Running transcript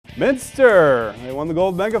Minster, they won the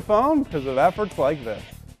gold megaphone because of efforts like this.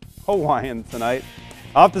 Hawaiian tonight.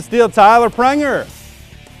 Off the steal, Tyler Prenger.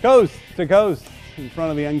 Coast to coast in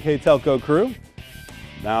front of the NK Telco crew.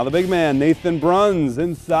 Now the big man, Nathan Bruns,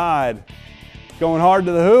 inside. Going hard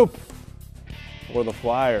to the hoop for the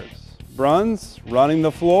Flyers. Bruns running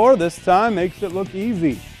the floor. This time makes it look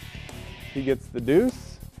easy. He gets the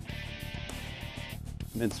deuce.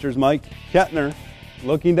 Minster's Mike Kettner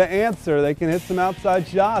looking to answer. They can hit some outside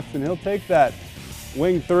shots, and he'll take that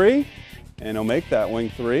wing three, and he'll make that wing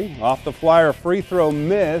three. Off the Flyer free throw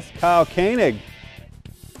miss. Kyle Koenig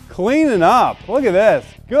cleaning up. Look at this.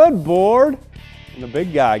 Good board. And the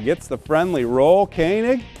big guy gets the friendly roll.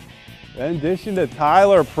 Koenig, in addition to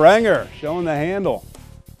Tyler Prenger, showing the handle.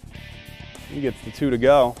 He gets the 2 to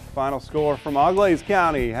go. Final score from Auglaize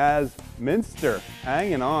County has Minster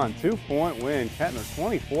hanging on. 2-point win. Kettner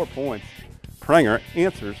 24 points. Prenger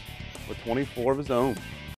answers with 24 of his own.